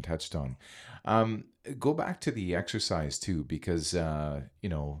we haven't touched on. Go back to the exercise too, because, my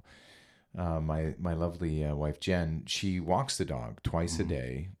lovely wife Jen, she walks the dog twice a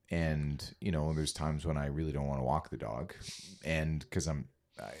day, and there's times when I really don't want to walk the dog, and because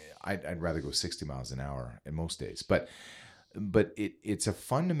I'd rather go 60 miles an hour in most days, but it's a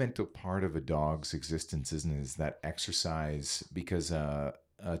fundamental part of a dog's existence, isn't it? Is that exercise, because a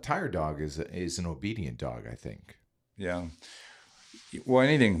tired dog is an obedient dog, I think. Yeah. Well,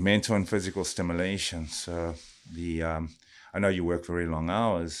 anything mental and physical stimulation. So I know you work very long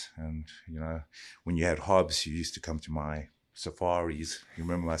hours, and when you had Hobbs, you used to come to my safaris. You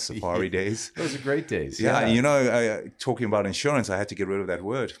remember my safari days? Those are great days. Yeah. Talking about insurance, I had to get rid of that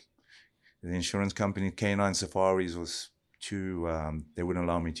word. The insurance company, Canine Safaris, was too. They wouldn't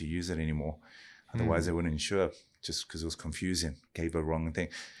allow me to use it anymore. Otherwise, they wouldn't insure, just because it was confusing. Gave a wrong thing.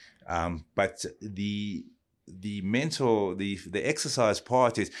 But the mental, the exercise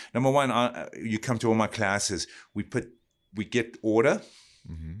part is, number one. You come to all my classes. We get order,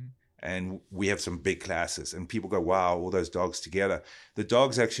 and we have some big classes, and people go, wow, all those dogs together. The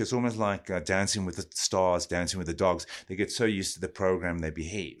dogs, actually, it's almost like Dancing with the Stars, Dancing with the Dogs. They get so used to the program, they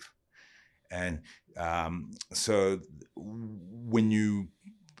behave. And so when you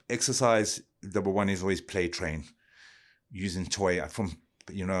exercise, number one is always play train, using toy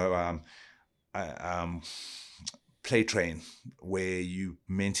play train, where you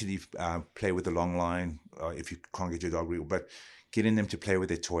mentally play with the long line, if you can't get your dog real, but getting them to play with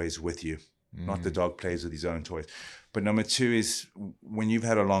their toys with you, not the dog plays with his own toys. But number two is, when you've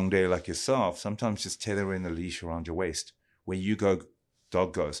had a long day like yourself, sometimes just tethering the leash around your waist. Where you go,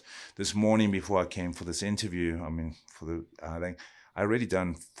 dog goes. This morning before I came for this interview, for the thing, I already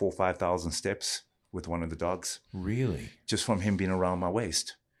done 4,000 or 5,000 steps with one of the dogs. Really? Just from him being around my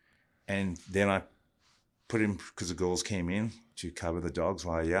waist. And then I put him, because the girls came in to cover the dogs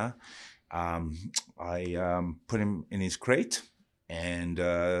while I put him in his crate and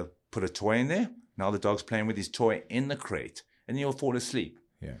put a toy in there. Now the dog's playing with his toy in the crate, and he'll fall asleep.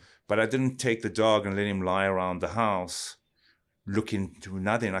 Yeah. But I didn't take the dog and let him lie around the house looking to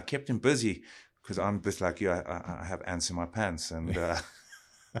nothing. I kept him busy, because I'm just like you. I have ants in my pants, and I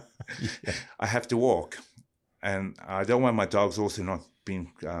have to walk. And I don't want my dogs also not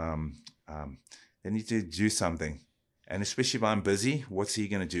being... they need to do something. And especially if I'm busy, what's he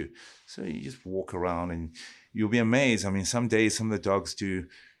going to do? So you just walk around and you'll be amazed. Some days, some of the dogs do,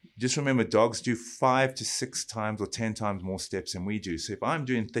 just remember, dogs do 5 to 6 times or 10 times more steps than we do. So if I'm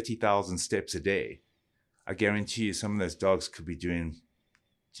doing 30,000 steps a day, I guarantee you some of those dogs could be doing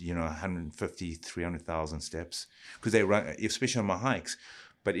 150, 300,000 steps because they run, especially on my hikes.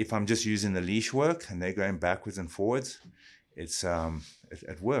 But if I'm just using the leash work and they're going backwards and forwards,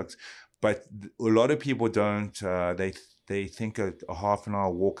 it works. But a lot of people don't. They think a half an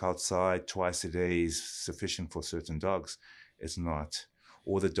hour walk outside twice a day is sufficient for certain dogs. It's not.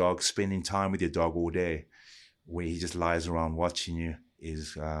 Or the dog spending time with your dog all day, where he just lies around watching you,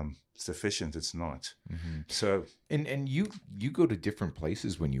 is sufficient. It's not. Mm-hmm. So And you go to different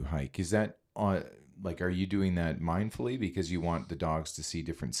places when you hike. Is that like, are you doing that mindfully because you want the dogs to see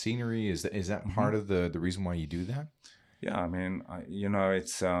different scenery? Is that part of the reason why you do that? yeah, I mean,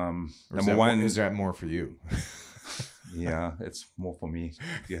 it's Or number one. Is that more for you? Yeah, it's more for me.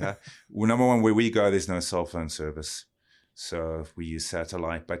 Yeah. Well, number one, where we go, there's no cell phone service. So we use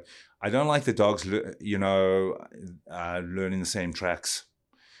satellite. But I don't like the dogs, learning the same tracks.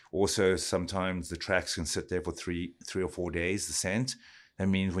 Also, sometimes the tracks can sit there for three or 4 days, the scent. That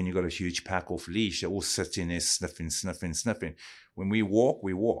means when you've got a huge pack off leash, they're all sitting there sniffing, sniffing, sniffing. When we walk,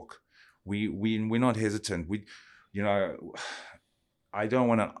 we walk. We're not hesitant. I don't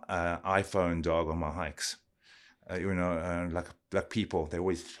want an iPhone dog on my hikes. Like people, they're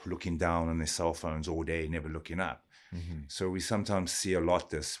always looking down on their cell phones all day, never looking up. Mm-hmm. So we sometimes see a lot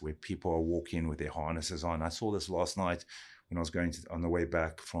this where people are walking with their harnesses on. I saw this last night when I was on the way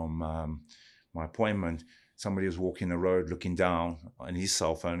back from my appointment. Somebody was walking the road looking down on his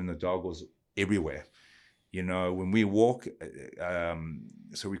cell phone, and the dog was everywhere. When we walk,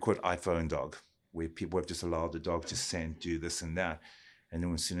 so we call it iPhone dog, where people have just allowed the dog to scent, do this and that. And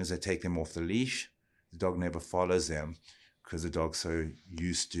then as soon as they take them off the leash, the dog never follows them because the dog's so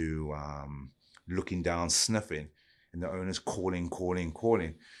used to looking down, sniffing, and the owner's calling.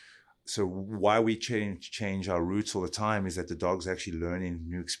 So why we change our routes all the time is that the dog's actually learning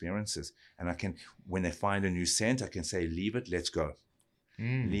new experiences. And when they find a new scent, I can say, leave it, let's go.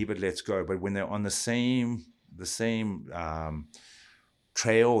 Leave it, let's go. But when they're on the same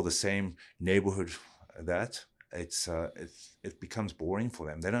trail, the same neighborhood, it becomes boring for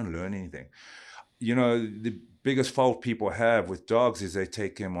them. They don't learn anything. The biggest fault people have with dogs is they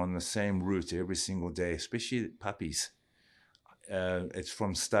take them on the same route every single day, especially puppies. It's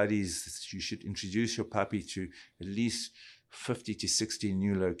from studies that you should introduce your puppy to at least 50 to 60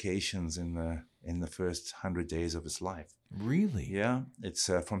 new locations in the first 100 days of its life. Really? Yeah, it's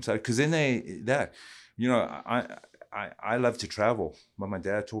from studies. Because then I love to travel, but my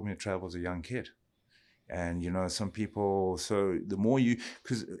dad taught me to travel as a young kid. And, some people, so the more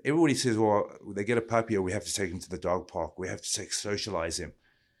because everybody says, well, they get a puppy or we have to take him to the dog park. We have to socialize him.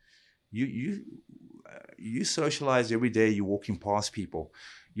 You socialize every day. You're walking past people.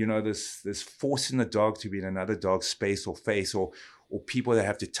 There's forcing the dog to be in another dog's space or face or people that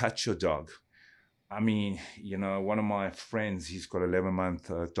have to touch your dog. I mean, one of my friends, he's got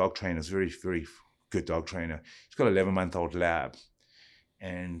 11-month dog trainer, very, very good dog trainer. He's got an 11-month-old lab.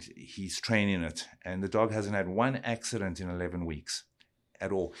 And he's training it. And the dog hasn't had one accident in 11 weeks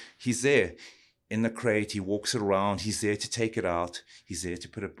at all. He's there in the crate. He walks it around. He's there to take it out. He's there to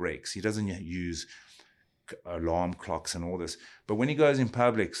put it brakes. He doesn't use alarm clocks and all this. But when he goes in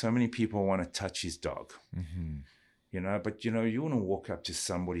public, so many people want to touch his dog. Mm-hmm. But you want to walk up to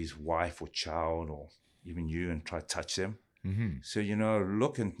somebody's wife or child or even you and try to touch them. Mm-hmm. So,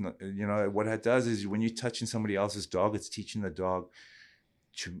 look and, what it does is when you're touching somebody else's dog, it's teaching the dog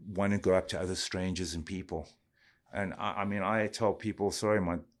to want to go up to other strangers and people. And I tell people, sorry,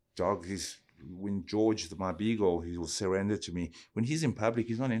 my dog when George, my beagle, he will surrender to me. When he's in public,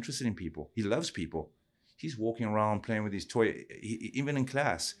 he's not interested in people. He loves people. He's walking around playing with his toy, even in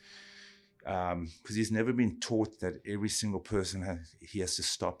class. Because he's never been taught that every single person he has to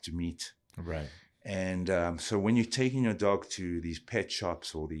stop to meet. Right. And so when you're taking your dog to these pet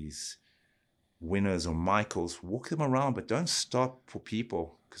shops or these Winners or Michaels, walk them around, but don't stop for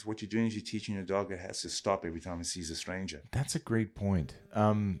people, because what you're doing is you're teaching your dog it has to stop every time it sees a stranger. That's a great point.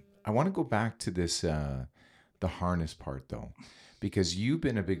 I want to go back to this, the harness part though, because you've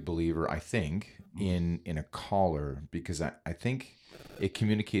been a big believer, I think, in a collar, because I think it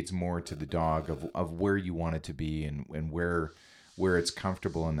communicates more to the dog of where you want it to be and where it's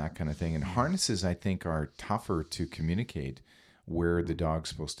comfortable and that kind of thing. And harnesses, I think, are tougher to communicate where the dog's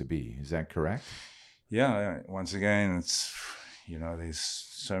supposed to be. Is that correct? Yeah. Once again, it's, there's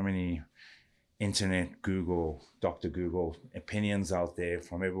so many internet, Google, Dr. Google opinions out there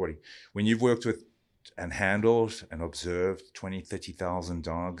from everybody. When you've worked with and handled and observed 20, 30,000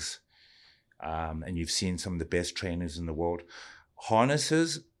 dogs, and you've seen some of the best trainers in the world,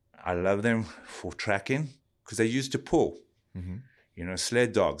 harnesses, I love them for tracking because they're used to pull. Mm-hmm.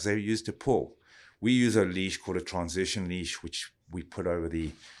 Sled dogs, they're used to pull. We use a leash called a transition leash, which we put over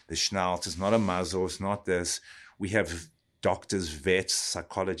the schnauz. It's not a muzzle. It's not this. We have doctors, vets,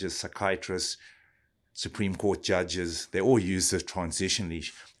 psychologists, psychiatrists, Supreme Court judges. They all use the transition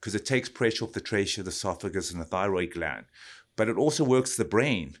leash because it takes pressure off the trachea, the esophagus, and the thyroid gland. But it also works the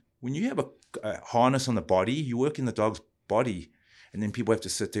brain. When you have a harness on the body, you work in the dog's body, and then people have to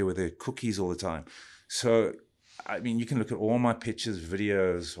sit there with their cookies all the time. So, I mean, you can look at all my pictures,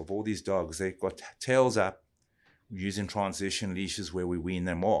 videos of all these dogs. They've got tails up, using transition leashes where we wean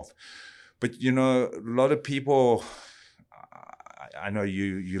them off. But, you know, a lot of people, I know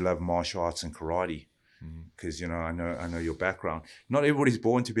you love martial arts and karate because, you know, I know your background. Not everybody's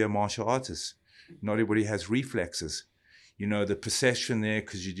born to be a martial artist. Not everybody has reflexes. You know, the perception there,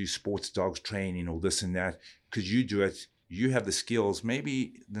 because you do sports dogs training or this and that, because you do it, you have the skills.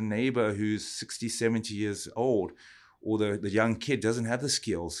 Maybe the neighbor who's 60, 70 years old or the young kid doesn't have the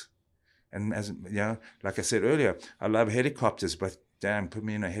skills. And as you know, like I said earlier, I love helicopters, but damn, put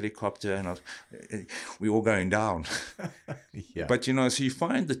me in a helicopter and we're all going down. Yeah. But, you know, so you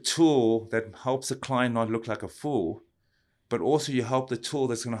find the tool that helps the client not look like a fool, but also you help the tool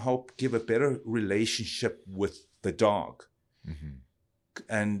that's going to help give a better relationship with the dog. Mm-hmm.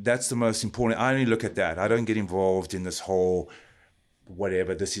 And that's the most important. I only look at that. I don't get involved in this whole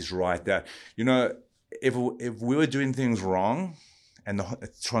whatever, this is right, that. You know, if we were doing things wrong and the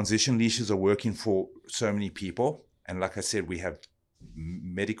transition leashes are working for so many people, and like I said, we have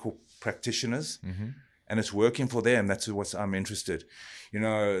medical practitioners, and it's working for them, that's what I'm interested. You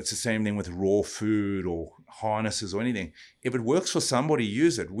know, it's the same thing with raw food or harnesses or anything. If it works for somebody,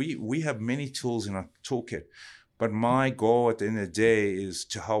 use it. We have many tools in our toolkit. But my goal at the end of the day is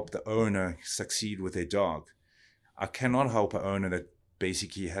to help the owner succeed with their dog. I cannot help an owner that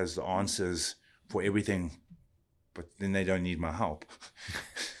basically has the answers for everything, but then they don't need my help.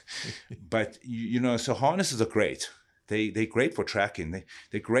 But, you know, so harnesses are great. They're great for tracking.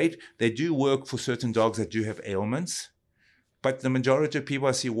 They're great. They do work for certain dogs that do have ailments. But the majority of people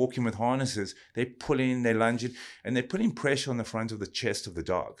I see walking with harnesses, they pull in, they lunge in, and they're putting pressure on the front of the chest of the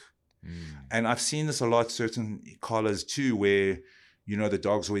dog. And I've seen this a lot, certain collars too, where, you know, the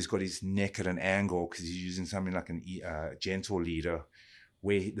dog's always got his neck at an angle because he's using something like a gentle leader,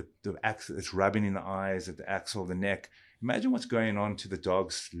 where the axle is rubbing in the eyes at the axle of the neck. Imagine what's going on to the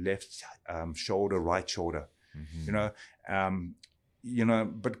dog's left shoulder, right shoulder. You know,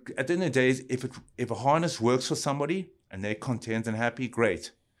 but at the end of the day, if a harness works for somebody and they're content and happy,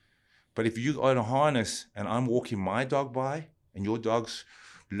 great. But if you own a harness and I'm walking my dog by and your dog's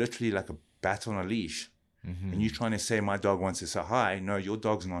literally like a bat on a leash, and you're trying to say my dog wants to say hi, no, your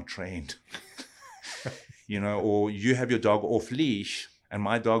dog's not trained. You know, or you have your dog off leash and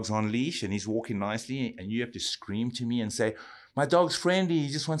my dog's on leash and he's walking nicely and you have to scream to me and say, my dog's friendly, he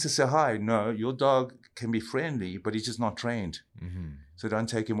just wants to say hi. No, your dog can be friendly, but he's just not trained. So don't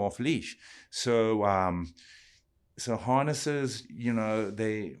take him off leash. So harnesses, you know,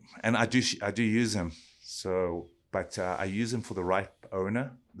 I do use them. So, but I use them for the right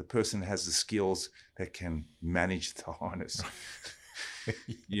owner, the person that has the skills that can manage the harness.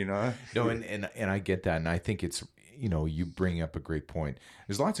 You know? No, and I get that. And I think it's, you know, you bring up a great point.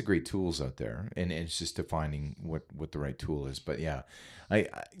 There's lots of great tools out there, and it's just defining what the right tool is. But yeah, I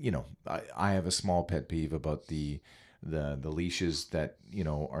have a small pet peeve about the leashes that, you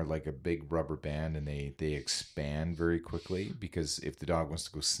know, are like a big rubber band and they expand very quickly, because if the dog wants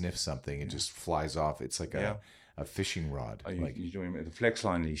to go sniff something, it just flies off. It's like a fishing rod. You're doing the flex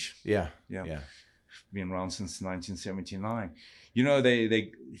line leash. Yeah. Been around since 1979. You know,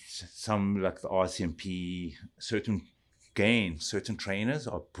 they some like the RCMP, certain trainers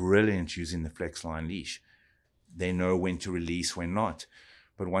are brilliant using the flex line leash. They know when to release, when not.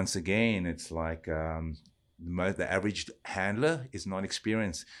 But once again, it's like the average handler is not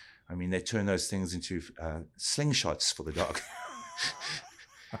experienced. I mean, they turn those things into slingshots for the dog.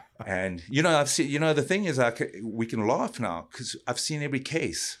 And, you know, I've seen, you know, the thing is, we can laugh now because I've seen every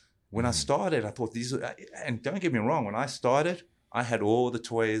case. When I started, I thought and don't get me wrong, when I started, I had all the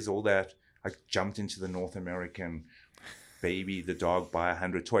toys, all that. I jumped into the North American baby, the dog, buy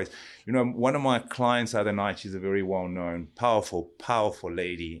 100 toys. You know, one of my clients the other night, she's a very well-known, powerful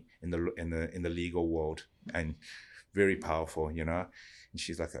lady in the legal world, and very powerful, you know. And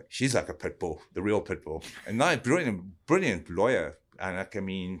she's like a pit bull, the real pit bull, and not brilliant lawyer. And I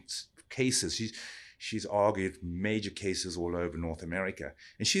mean, cases. She's argued major cases all over North America,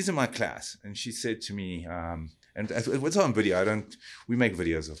 and she's in my class. And she said to me, and it was on video. We make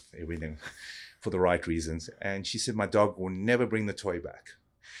videos of everything for the right reasons. And she said, my dog will never bring the toy back.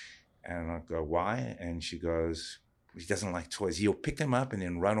 And I go, why? And she goes, he doesn't like toys. He'll pick them up and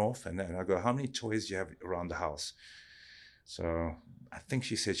then run off. And then I go, how many toys do you have around the house? So I think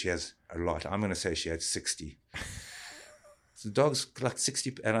she said she has a lot. I'm going to say she had 60. So the dog's like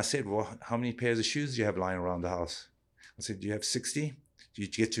 60. And I said, well, how many pairs of shoes do you have lying around the house? I said, do you have 60? Do you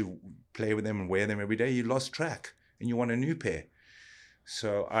get to play with them and wear them every day? You lost track and you want a new pair.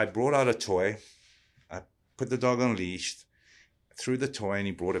 So I brought out a toy. I put the dog on a leash, threw the toy, and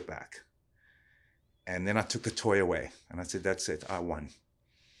he brought it back. And then I took the toy away. And I said, that's it. I won.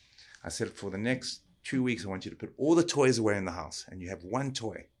 I said, for the next 2 weeks, I want you to put all the toys away in the house. And you have one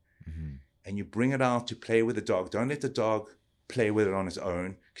toy. Mm-hmm. And you bring it out to play with the dog. Don't let the dog play with it on its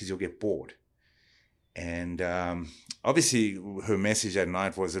own because you'll get bored. And obviously, her message at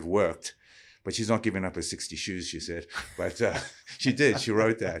night was it worked. But she's not giving up her 60 shoes, she said. But she did. She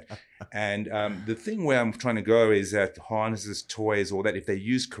wrote that. And the thing where I'm trying to go is that harnesses, toys, all that, if they're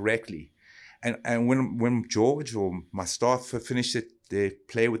used correctly. And when George or my staff finish it, they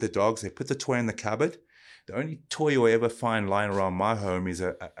play with the dogs, they put the toy in the cupboard. The only toy you'll ever find lying around my home is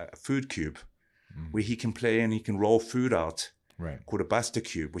a food cube where he can play and he can roll food out, right, called a Buster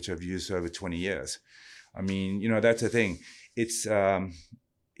Cube, which I've used over 20 years. I mean, that's the thing. It's...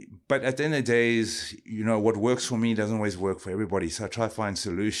 but at the end of the day, what works for me doesn't always work for everybody. So I try to find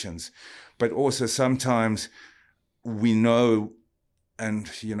solutions. But also sometimes we know, and,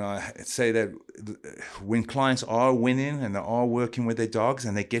 I say that when clients are winning and they are working with their dogs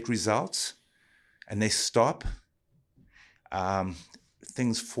and they get results and they stop,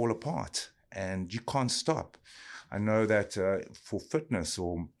 things fall apart and you can't stop. I know that for fitness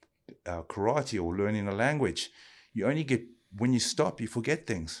or karate or learning a language, you only get... when you stop, you forget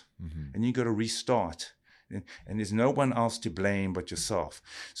things, and you got to restart, and there's no one else to blame but yourself.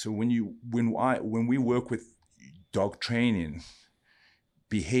 So when we work with dog training,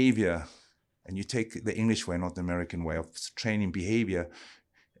 behavior, and you take the English way, not the American way of training behavior,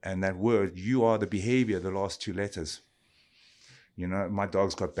 and that word, you are the behavior, the last two letters. My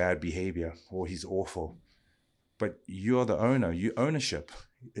dog's got bad behavior, or he's awful, but you're the owner. Ownership.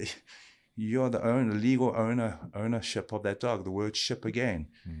 You're the owner, legal ownership of that dog. The word ship again,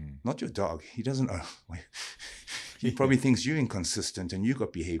 not your dog. He doesn't own. He probably thinks you're inconsistent and you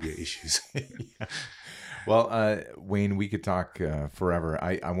got behavior issues. Yeah. Well, Wayne, we could talk forever.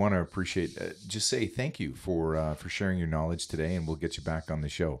 I want to appreciate, just say thank you for sharing your knowledge today, and we'll get you back on the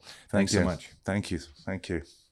show. Thanks so much. Thank you. Thank you.